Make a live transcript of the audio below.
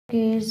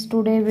Kids,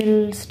 today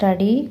we'll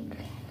study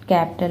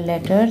capital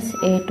letters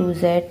A to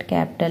Z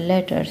capital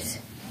letters.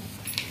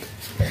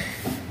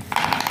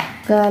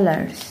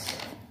 Colors.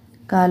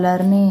 Color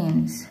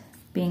names: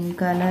 pink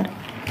color,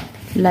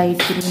 light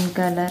green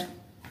color,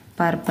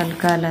 purple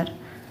color,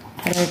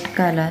 red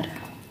color,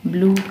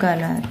 blue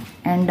color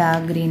and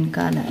dark green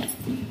color.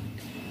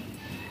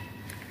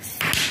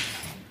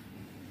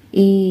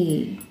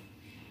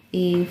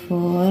 A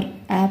for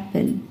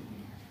apple.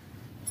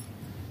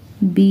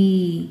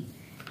 B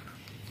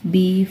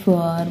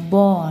for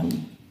ball.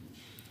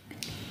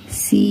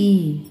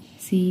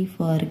 C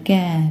for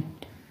cat.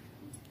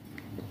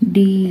 D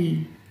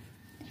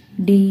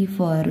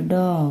for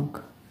dog.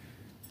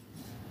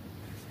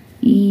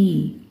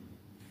 E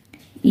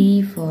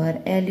for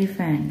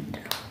elephant.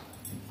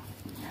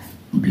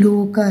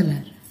 Blue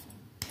color.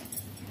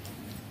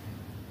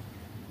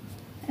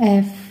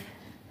 F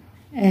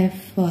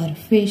for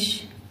fish.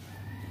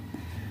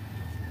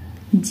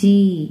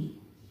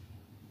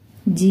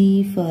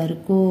 G for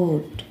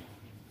goat.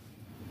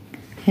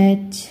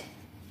 H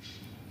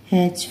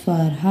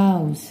for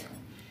house.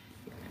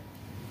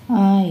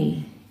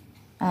 I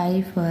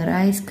for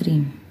ice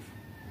cream.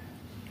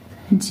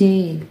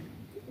 J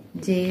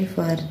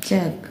for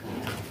jug,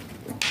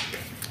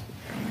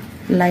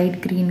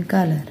 light green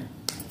color.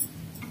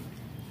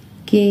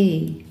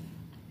 K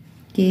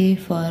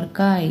for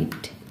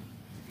kite.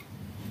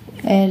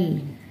 L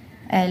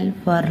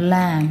for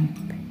lamp.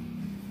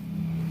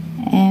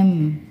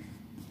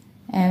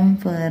 M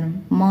for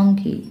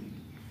monkey.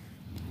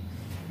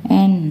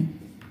 N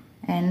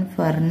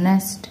for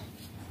nest.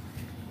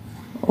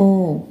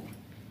 O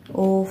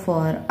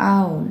for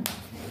owl.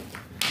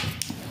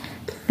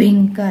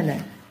 Pink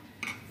color.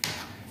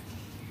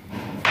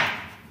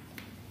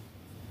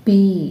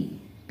 P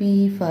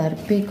for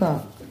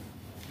peacock.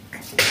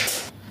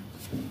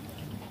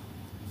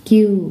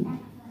 Q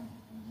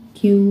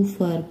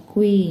for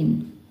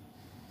queen.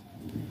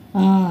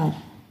 R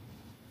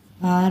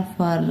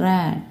for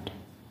rat.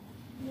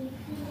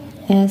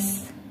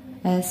 S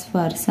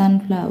for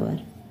sunflower.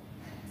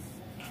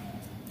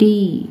 T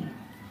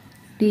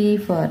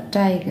for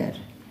tiger,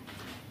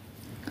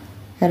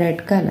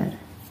 red color.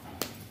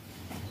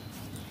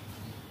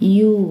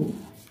 U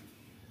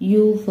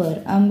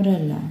for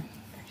umbrella.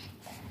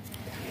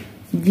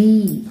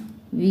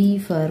 V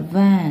for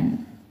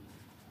van.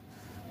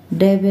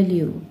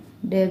 W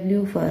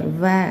for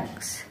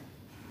wax.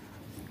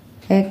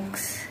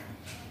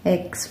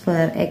 X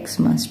for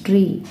Xmas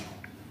tree.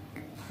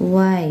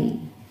 Y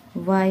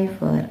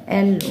for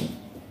yellow,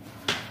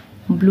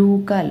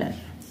 blue color.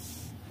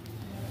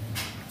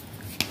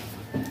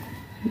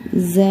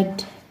 Z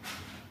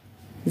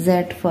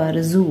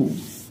for zoo.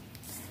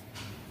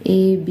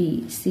 A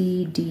B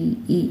C D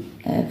E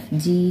F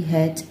G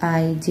H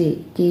I J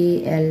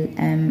K L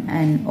M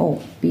N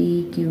O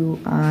P Q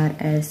R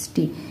S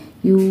T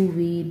U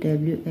V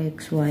W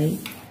X Y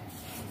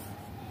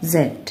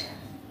Z.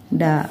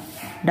 Dark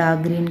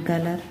green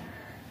color,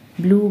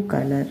 blue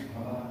color,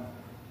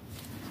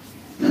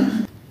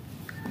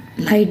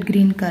 light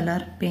green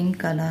color, pink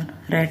color,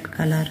 red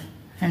color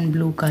and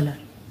blue color.